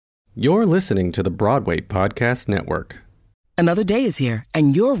You're listening to the Broadway Podcast Network. Another day is here,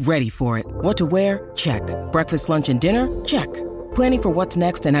 and you're ready for it. What to wear? Check. Breakfast, lunch, and dinner? Check. Planning for what's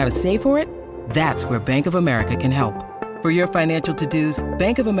next and how to save for it? That's where Bank of America can help. For your financial to-dos,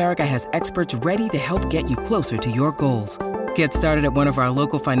 Bank of America has experts ready to help get you closer to your goals. Get started at one of our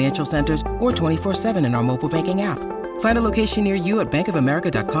local financial centers or 24/7 in our mobile banking app. Find a location near you at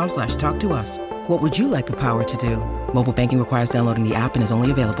bankofamerica.com/talktous. What would you like the power to do? Mobile banking requires downloading the app and is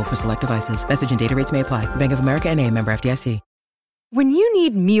only available for select devices. Message and data rates may apply. Bank of America N.A., member FDIC. When you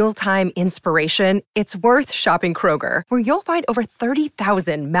need mealtime inspiration, it's worth shopping Kroger, where you'll find over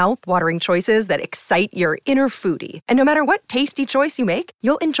 30,000 mouth-watering choices that excite your inner foodie. And no matter what tasty choice you make,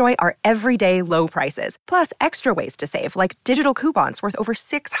 you'll enjoy our everyday low prices, plus extra ways to save, like digital coupons worth over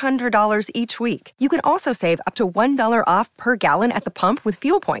 $600 each week. You can also save up to $1 off per gallon at the pump with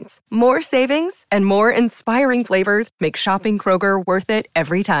fuel points. More savings and more inspiring flavors make shopping Kroger worth it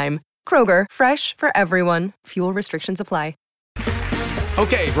every time. Kroger, fresh for everyone. Fuel restrictions apply.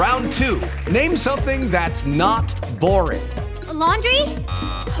 Okay, round two. Name something that's not boring. A laundry?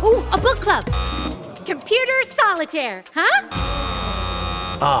 Ooh, a book club. Computer solitaire, huh?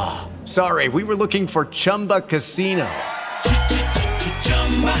 Ah, sorry, we were looking for Chumba Casino.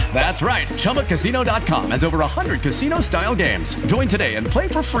 That's right, ChumbaCasino.com has over 100 casino-style games. Join today and play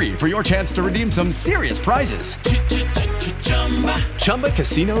for free for your chance to redeem some serious prizes.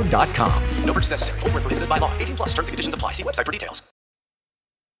 ChumbaCasino.com. No purchase necessary. Void where prohibited by law. 18+ terms and conditions apply. See website for details.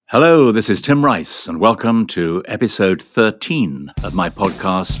 Hello, this is Tim Rice, and welcome to episode 13 of my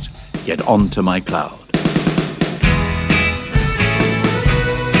podcast, Get Onto My Cloud.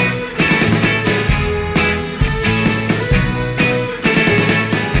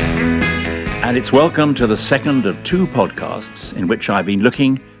 And it's welcome to the second of two podcasts in which I've been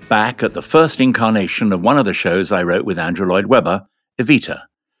looking back at the first incarnation of one of the shows I wrote with Andrew Lloyd Webber, Evita.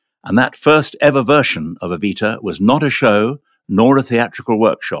 And that first ever version of Evita was not a show nor a theatrical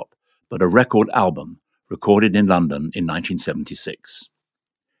workshop, but a record album recorded in London in 1976.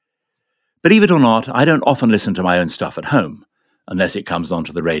 Believe it or not, I don't often listen to my own stuff at home, unless it comes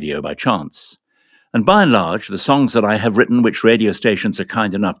onto the radio by chance. And by and large, the songs that I have written which radio stations are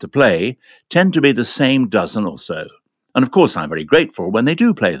kind enough to play tend to be the same dozen or so. And of course, I'm very grateful when they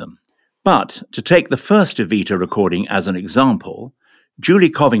do play them. But to take the first Evita recording as an example, Julie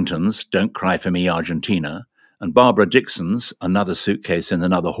Covington's Don't Cry For Me, Argentina, and Barbara Dixon's Another Suitcase in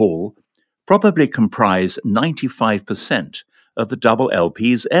Another Hall probably comprise 95% of the double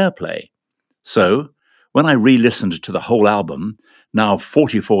LP's airplay. So, when I re-listened to the whole album, now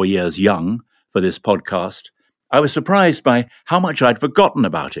 44 years young for this podcast, I was surprised by how much I'd forgotten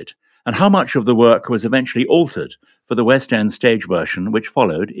about it, and how much of the work was eventually altered for the West End stage version which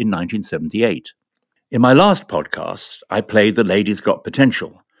followed in 1978. In my last podcast, I played The Lady's Got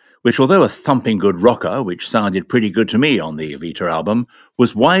Potential, which, although a thumping good rocker, which sounded pretty good to me on the Evita album,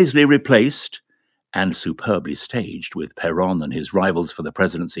 was wisely replaced, and superbly staged with Perron and his rivals for the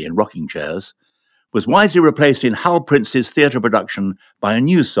presidency in rocking chairs, was wisely replaced in Hal Prince's theatre production by a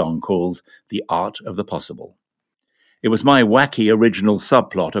new song called The Art of the Possible. It was my wacky original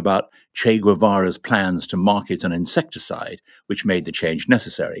subplot about Che Guevara's plans to market an insecticide which made the change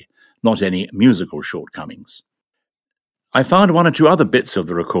necessary, not any musical shortcomings. I found one or two other bits of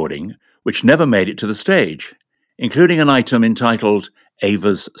the recording which never made it to the stage, including an item entitled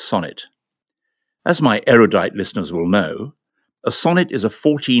Ava's Sonnet. As my erudite listeners will know, a sonnet is a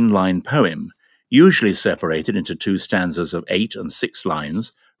 14-line poem, usually separated into two stanzas of 8 and 6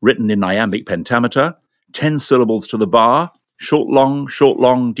 lines, written in iambic pentameter, 10 syllables to the bar, short long,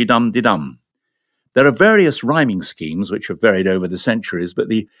 di-dum, di-dum. There are various rhyming schemes which have varied over the centuries, but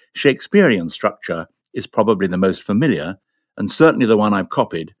the Shakespearean structure is probably the most familiar, and certainly the one I've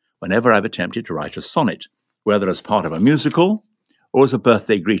copied whenever I've attempted to write a sonnet, whether as part of a musical or as a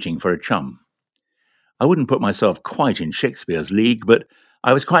birthday greeting for a chum. I wouldn't put myself quite in Shakespeare's league, but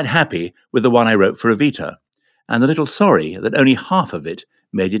I was quite happy with the one I wrote for Evita, and a little sorry that only half of it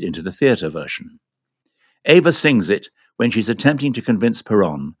made it into the theatre version. Ava sings it when she's attempting to convince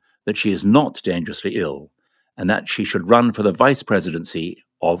Perron that she is not dangerously ill, and that she should run for the vice presidency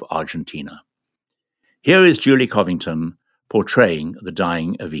of Argentina. Here is Julie Covington portraying the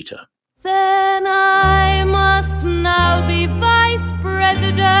dying Evita. Then I must now be vice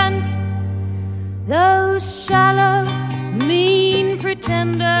president. Those shallow, mean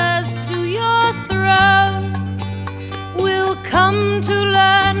pretenders to your throne will come to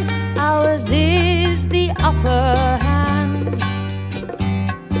learn ours is the upper hand.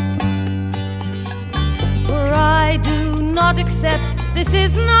 For I do not accept this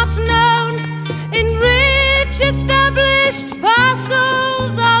is not known in rich established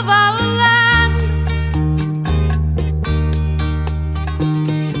parcels of our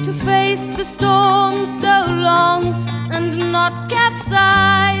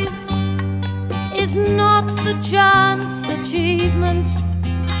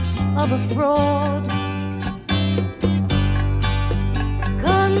of a fraud.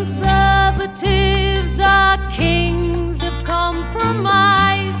 Conservatives are kings of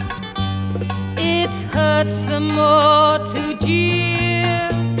compromise. It hurts them more to jeer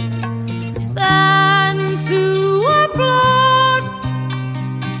than to applaud.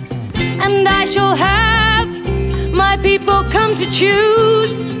 And I shall have my people come to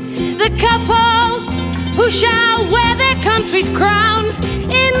choose the couple who shall wear their country's crowns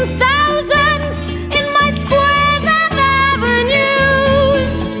in thousands in my squares and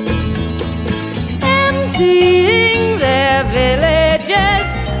avenues, emptying their villages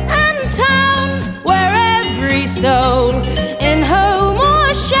and towns where every soul in home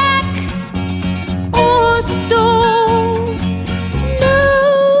or shack or store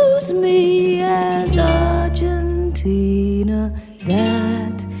knows me as Argentina.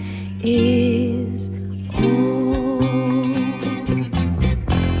 That is all.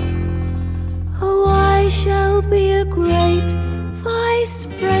 Oh, I shall be a great vice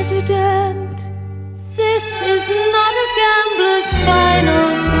president. This is not a gambler's final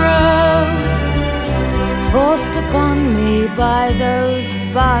throw, forced upon me by those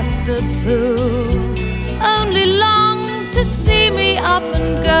bastards who only long to see me up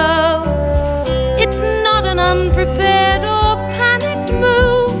and go. It's not an unprepared or panicked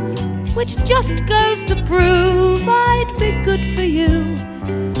move, which just goes to prove I'd be good for you.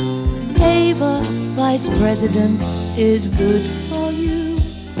 Ava, Vice President, is good for you.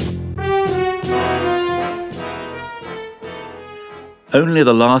 Only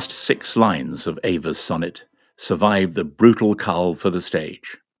the last 6 lines of Ava's sonnet survived the brutal cull for the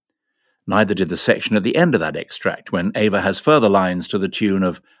stage. Neither did the section at the end of that extract, when Ava has further lines to the tune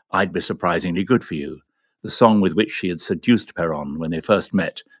of I'd Be Surprisingly Good for You, the song with which she had seduced Perón when they first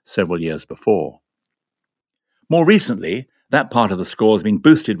met several years before. More recently, that part of the score has been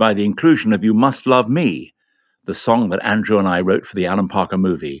boosted by the inclusion of You Must Love Me, the song that Andrew and I wrote for the Alan Parker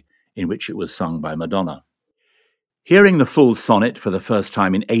movie, in which it was sung by Madonna. Hearing the full sonnet for the first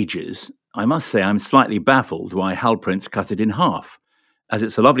time in ages, I must say I'm slightly baffled why Hal Prince cut it in half, as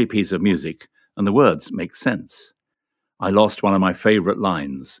it's a lovely piece of music and the words make sense. I lost one of my favourite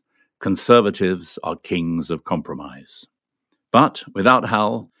lines, conservatives are kings of compromise. But without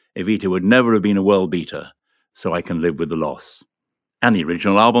Hal, Evita would never have been a world beater, so I can live with the loss. And the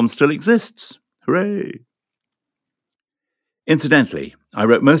original album still exists. Hooray! Incidentally, I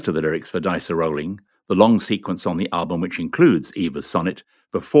wrote most of the lyrics for Dice Are Rolling, the long sequence on the album which includes Eva's sonnet,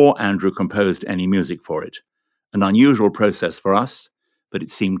 before Andrew composed any music for it. An unusual process for us, but it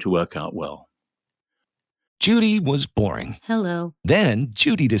seemed to work out well. Judy was boring. Hello. Then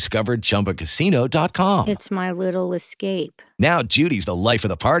Judy discovered ChumbaCasino.com. It's my little escape. Now Judy's the life of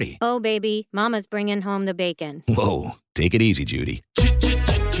the party. Oh, baby, mama's bringing home the bacon. Whoa, take it easy, Judy.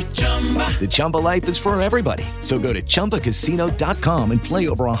 The Chumba life is for everybody. So go to ChumbaCasino.com and play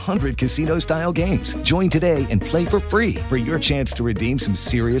over 100 casino-style games. Join today and play for free for your chance to redeem some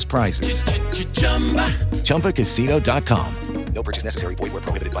serious prizes. ChumbaCasino.com. No purchase necessary. Void where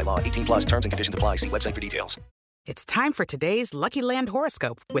prohibited by law. 18+ terms and conditions apply. See website for details. It's time for today's Lucky Land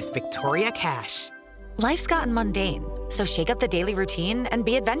horoscope with Victoria Cash. Life's gotten mundane, so shake up the daily routine and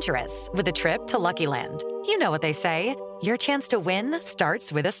be adventurous with a trip to Lucky Land. You know what they say. Your chance to win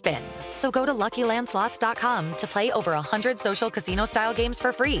starts with a spin. So go to LuckyLandSlots.com to play over 100 social casino-style games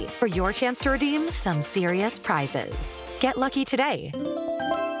for free for your chance to redeem some serious prizes. Get lucky today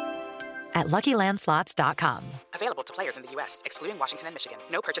at LuckyLandSlots.com. Available to players in the U.S., excluding Washington and Michigan.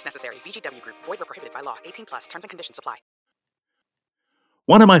 No purchase necessary. VGW Group. Void where prohibited by law. 18+. Terms and conditions apply.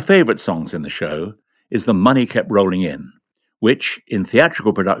 One of my favourite songs in the show is The Money Kept Rolling In, which, in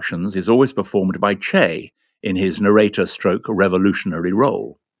theatrical productions, is always performed by Che in his narrator-stroke-revolutionary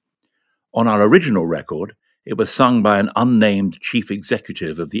role. On our original record, it was sung by an unnamed chief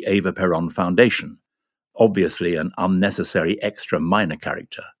executive of the Eva Perón Foundation, obviously an unnecessary extra minor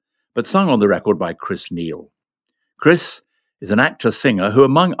character, but sung on the record by Chris Neal. Chris is an actor-singer who,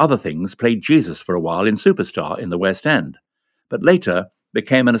 among other things, played Jesus for a while in Superstar in the West End, but later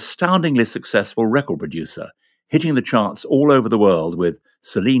became an astoundingly successful record producer, hitting the charts all over the world with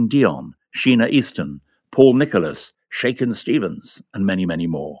Celine Dion, Sheena Easton, Paul Nicholas, Shakin' Stevens, and many, many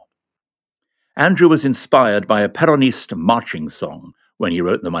more. Andrew was inspired by a Peronist marching song when he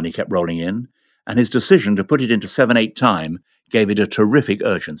wrote The Money Kept Rolling In, and his decision to put it into 7/8 time gave it a terrific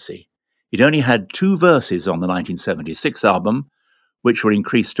urgency. It only had 2 verses on the 1976 album, which were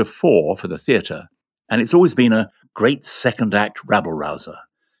increased to 4 for the theatre, and it's always been a great second-act rabble-rouser,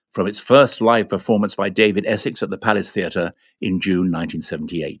 from its first live performance by David Essex at the Palace Theatre in June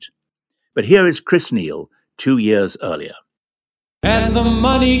 1978. But here is Chris Neal 2 years earlier. And the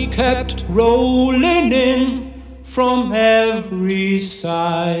money kept rolling in from every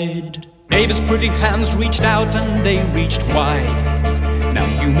side. Ava's pretty hands reached out and they reached wide. Now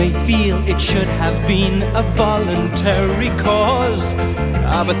you may feel it should have been a voluntary cause,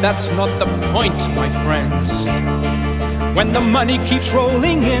 but that's not the point, my friends. When the money keeps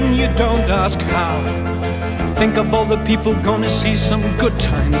rolling in, you don't ask how. Think of all the people gonna see some good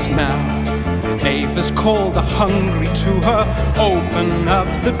times now. Ava's called the hungry to her, open up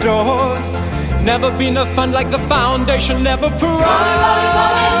the doors. Never been a fund like the foundation, never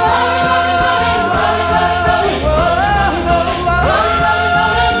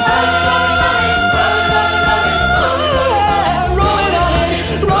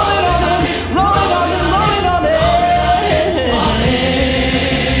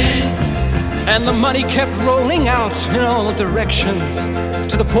And the money kept rolling out in all directions,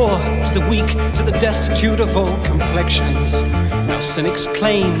 to the poor, to the weak, to the destitute of all complexions. Now cynics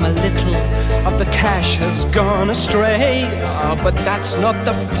claim a little of the cash has gone astray, but that's not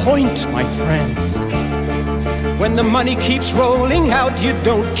the point, my friends. When the money keeps rolling out, you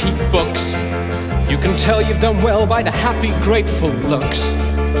don't keep books. You can tell you've done well by the happy, grateful looks.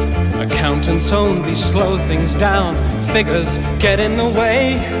 Accountants only slow things down, figures get in the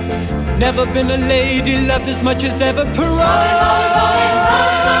way. Never been a lady loved as much as ever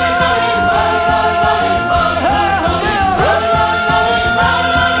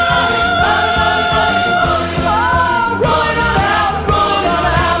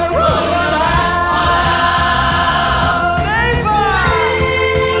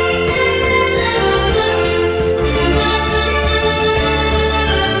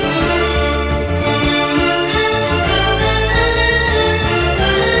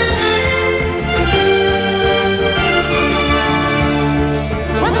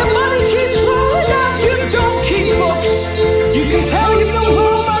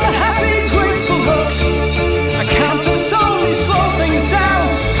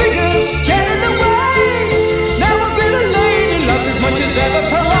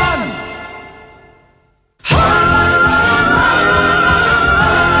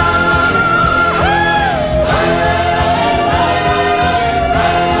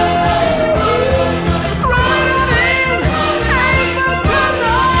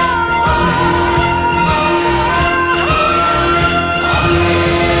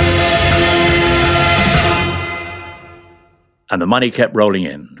And the money kept rolling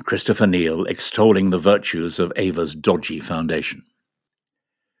in, Christopher Neal extolling the virtues of Ava's dodgy foundation.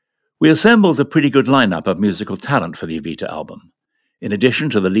 We assembled a pretty good lineup of musical talent for the Evita album. In addition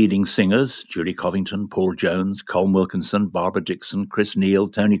to the leading singers, Judy Covington, Paul Jones, Colm Wilkinson, Barbara Dixon, Chris Neal,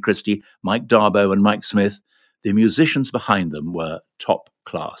 Tony Christie, Mike Darbo and Mike Smith, the musicians behind them were top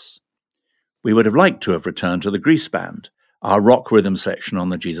class. We would have liked to have returned to the Grease Band, our rock rhythm section on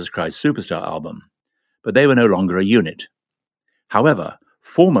the Jesus Christ Superstar album, but they were no longer a unit. However,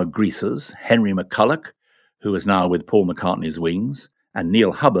 former Greasers, Henry McCulloch, who is now with Paul McCartney's Wings, and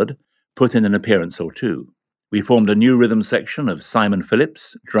Neil Hubbard, put in an appearance or two. We formed a new rhythm section of Simon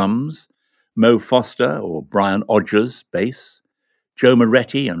Phillips, drums, Mo Foster or Brian Odgers, bass, Joe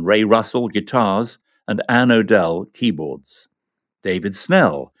Moretti and Ray Russell, guitars, and Ann O'Dell, keyboards. David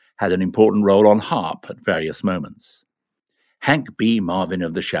Snell had an important role on harp at various moments. Hank B. Marvin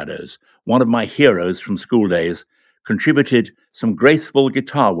of the Shadows, one of my heroes from school days, contributed some graceful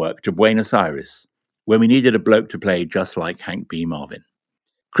guitar work to Buenos Aires, when we needed a bloke to play just like Hank B. Marvin.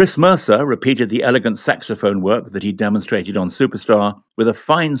 Chris Mercer repeated the elegant saxophone work that he demonstrated on Superstar with a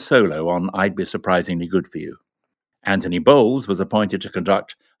fine solo on I'd Be Surprisingly Good For You. Anthony Bowles was appointed to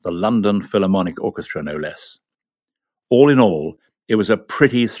conduct the London Philharmonic Orchestra, no less. All in all, it was a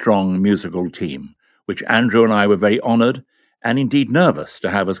pretty strong musical team, which Andrew and I were very honoured and indeed nervous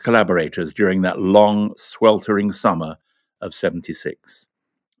to have as collaborators during that long, sweltering summer of '76.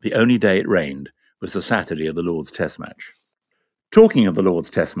 The only day it rained was the Saturday of the Lord's Test match. Talking of the Lord's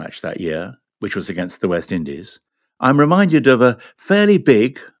Test match that year, which was against the West Indies, I'm reminded of a fairly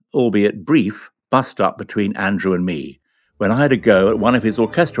big, albeit brief, bust-up between Andrew and me when I had a go at one of his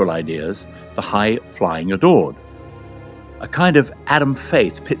orchestral ideas for High Flying Adored, a kind of Adam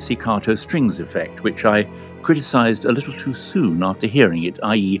Faith pizzicato strings effect, which I criticised a little too soon after hearing it,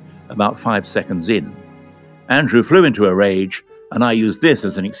 i.e. about 5 seconds in. Andrew flew into a rage, and I used this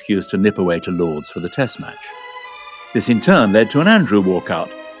as an excuse to nip away to Lord's for the Test match. This in turn led to an Andrew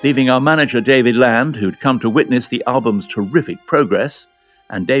walkout, leaving our manager David Land, who'd come to witness the album's terrific progress,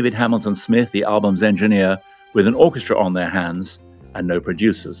 and David Hamilton Smith, the album's engineer, with an orchestra on their hands and no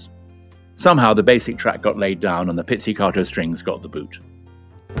producers. Somehow the basic track got laid down and the pizzicato strings got the boot.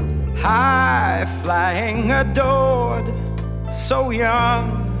 High flying adored, so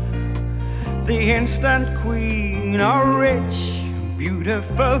young, the instant queen, a rich,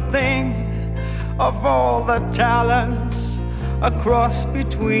 beautiful thing, of all the talents, a cross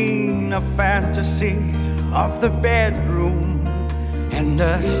between a fantasy of the bedroom and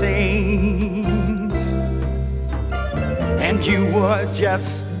a saint. And you were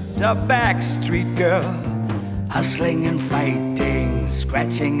just a backstreet girl, hustling and fighting,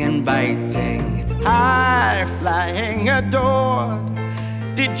 scratching and biting, high flying, adored.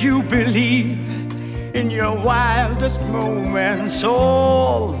 Did you believe in your wildest moments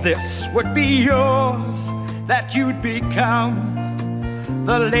all this would be yours, that you'd become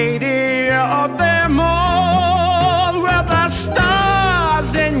the lady of them all? Were the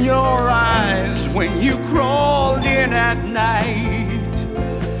stars in your eyes when you crawled in at night?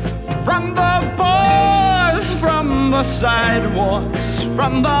 From the bars, from the sidewalks,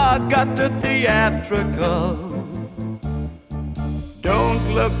 from the gutter theatrical.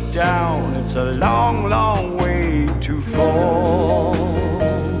 Don't look down, it's a long, long way to fall.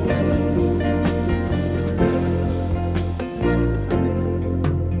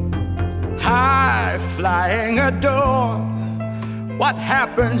 High flying, adored. What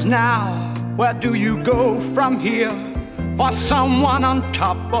happens now? Where do you go from here? For someone on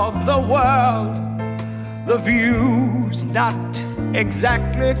top of the world, the view's not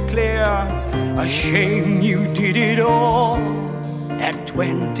exactly clear. A shame you did it all at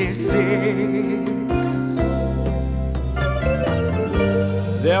 26.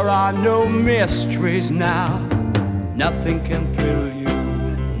 There are no mysteries now, nothing can thrill you,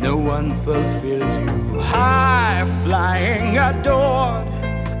 no one fulfill you. High flying, adored,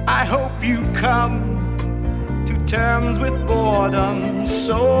 I hope you come to terms with boredom.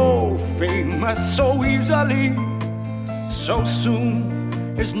 So famous, so easily, so soon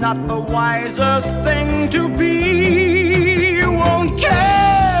is not the wisest thing to be. You won't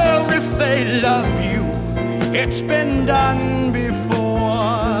care if they love you, it's been done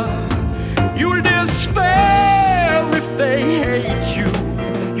before. You'll despair if they hate you,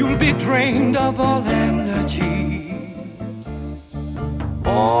 you'll be drained of all energy.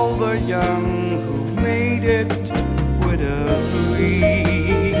 All the young who've made it would agree.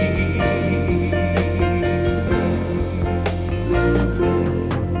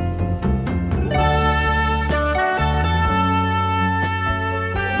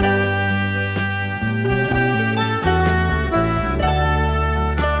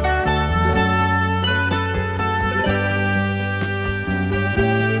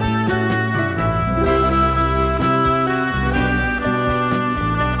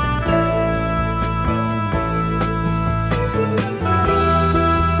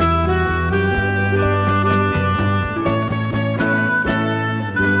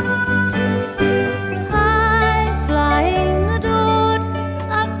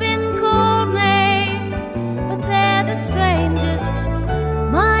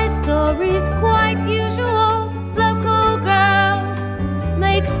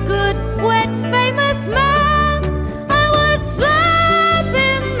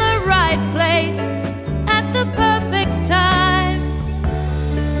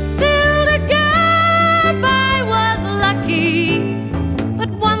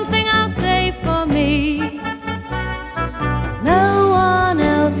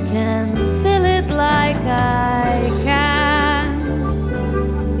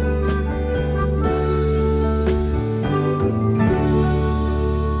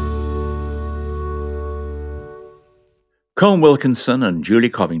 Colm Wilkinson and Julie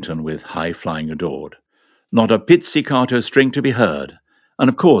Covington with High Flying Adored. Not a pizzicato string to be heard. And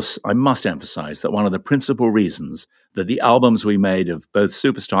of course, I must emphasize that one of the principal reasons that the albums we made of both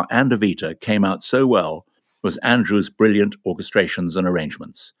Superstar and Evita came out so well was Andrew's brilliant orchestrations and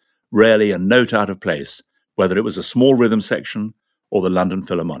arrangements, rarely a note out of place, whether it was a small rhythm section or the London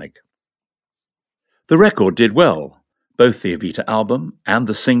Philharmonic. The record did well. Both the Evita album and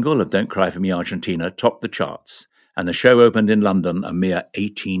the single of Don't Cry For Me Argentina topped the charts, and the show opened in London a mere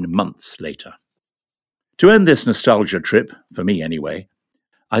 18 months later. To end this nostalgia trip, for me anyway,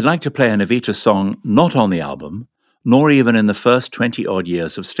 I'd like to play an Evita song not on the album, nor even in the first 20-odd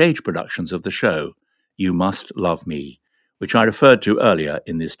years of stage productions of the show, You Must Love Me, which I referred to earlier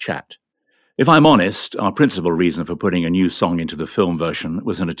in this chat. If I'm honest, our principal reason for putting a new song into the film version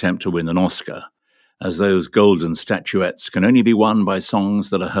was an attempt to win an Oscar, as those golden statuettes can only be won by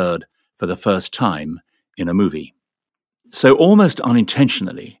songs that are heard for the first time in a movie. So almost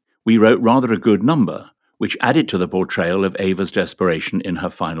unintentionally, we wrote rather a good number, which added to the portrayal of Ava's desperation in her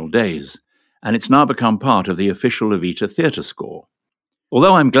final days, and it's now become part of the official Evita theatre score.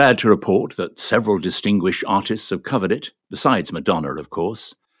 Although I'm glad to report that several distinguished artists have covered it, besides Madonna, of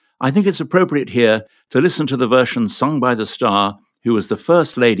course, I think it's appropriate here to listen to the version sung by the star who was the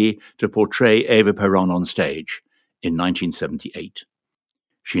first lady to portray Eva Peron on stage in 1978.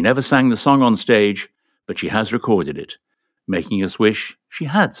 She never sang the song on stage, but she has recorded it, making us wish she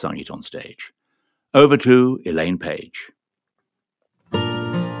had sung it on stage. Over to Elaine Paige.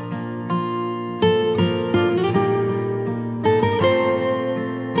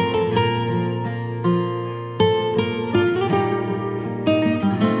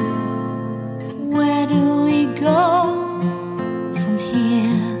 Where do we go from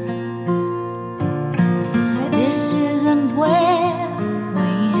here? This isn't where we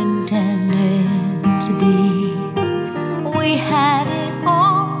intended to be. We had it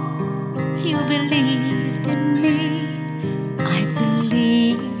all. You believed in me, I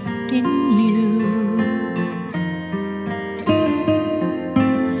believed in you.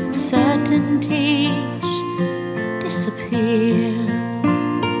 Certainties disappear.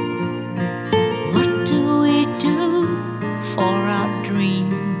 What do we do for our dream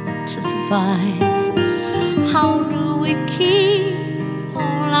to survive? How do we keep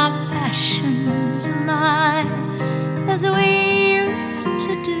all our passions alive as we used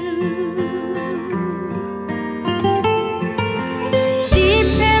to do?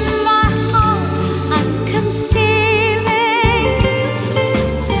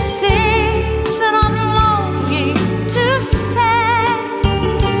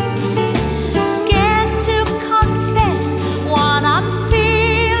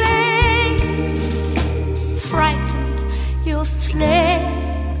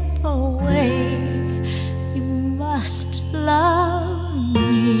 Slip away. You must love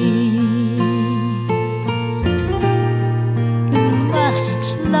me. You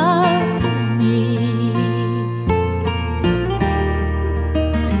must love me.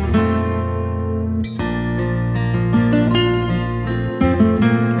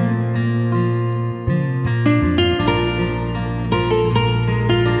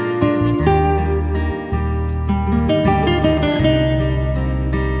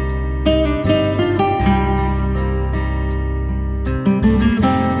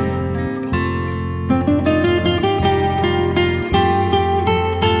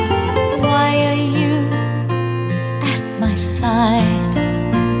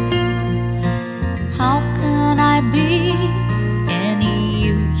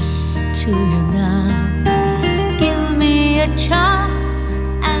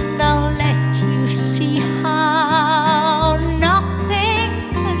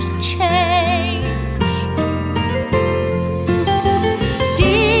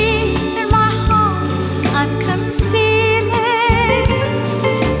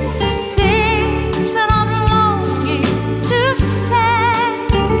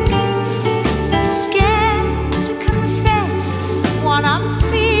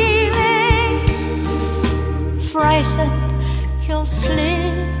 You'll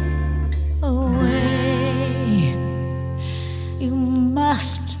slip away. You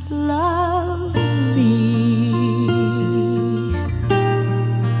must love me.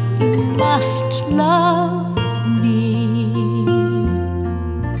 You must love me.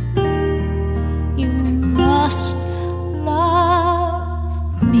 You must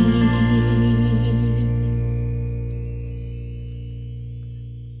love me.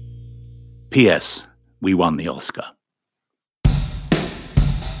 P.S. We won the Oscar.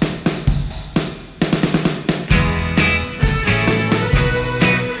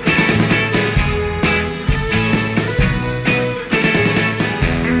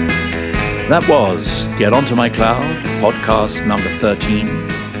 That was Get Onto My Cloud, podcast number 13,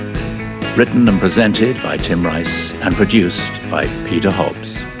 written and presented by Tim Rice and produced by Peter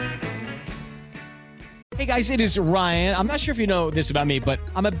Hobbs. Hey guys, it is Ryan. I'm not sure if you know this about me, but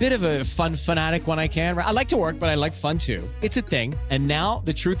I'm a bit of a fun fanatic when I can. I like to work, but I like fun too. It's a thing. And now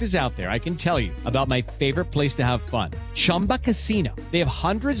the truth is out there. I can tell you about my favorite place to have fun. Chumba Casino. They have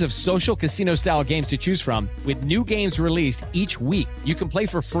hundreds of social casino style games to choose from with new games released each week. You can play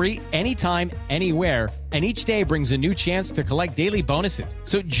for free anytime, anywhere. And each day brings a new chance to collect daily bonuses.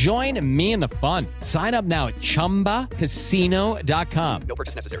 So join me in the fun. Sign up now at ChumbaCasino.com. No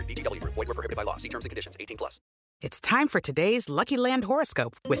purchase necessary. VGW Group. Void where prohibited by law. See terms and conditions. 18+. It's time for today's Lucky Land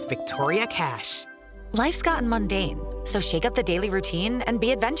horoscope with Victoria Cash. Life's gotten mundane, so shake up the daily routine and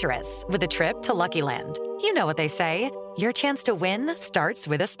be adventurous with a trip to Lucky Land. You know what they say. Your chance to win starts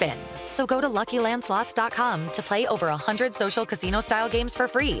with a spin. So go to LuckyLandSlots.com to play over 100 social casino-style games for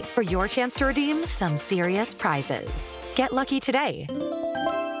free for your chance to redeem some serious prizes. Get lucky today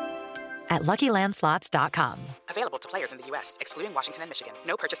at LuckyLandSlots.com. Available to players in the U.S., excluding Washington and Michigan.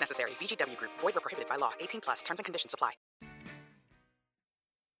 No purchase necessary. VGW Group. Void where prohibited by law. 18+. Terms and conditions apply.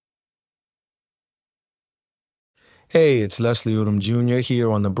 Hey, it's Leslie Odom Jr. here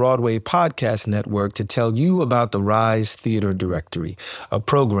on the Broadway Podcast Network to tell you about the Rise Theater Directory, a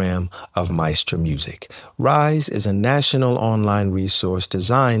program of Maestro Music. Rise is a national online resource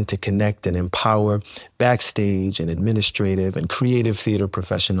designed to connect and empower backstage and administrative and creative theater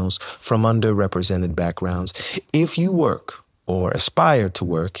professionals from underrepresented backgrounds. If you work or aspire to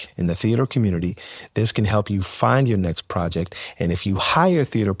work in the theater community, this can help you find your next project. And if you hire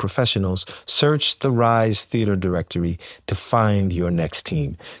theater professionals, search the Rise Theater Directory to find your next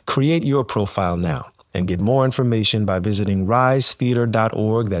team. Create your profile now and get more information by visiting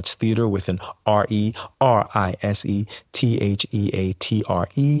risetheater.org. That's theater with an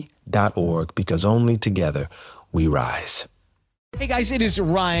RERISETHEATRE.org, because only together we rise. Hey guys, it is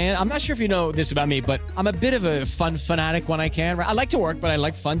Ryan. I'm not sure if you know this about me, but I'm a bit of a fun fanatic when I can. I like to work, but I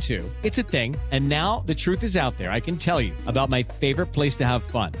like fun too. It's a thing. And now the truth is out there. I can tell you about my favorite place to have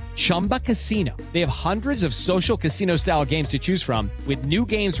fun. Chumba Casino. They have hundreds of social casino style games to choose from with new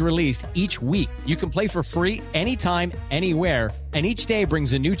games released each week. You can play for free anytime, anywhere. And each day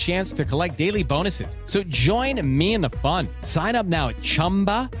brings a new chance to collect daily bonuses. So join me in the fun. Sign up now at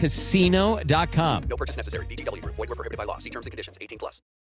ChumbaCasino.com. No purchase necessary. VGW Group. Void where prohibited by law. See terms and conditions. 18+.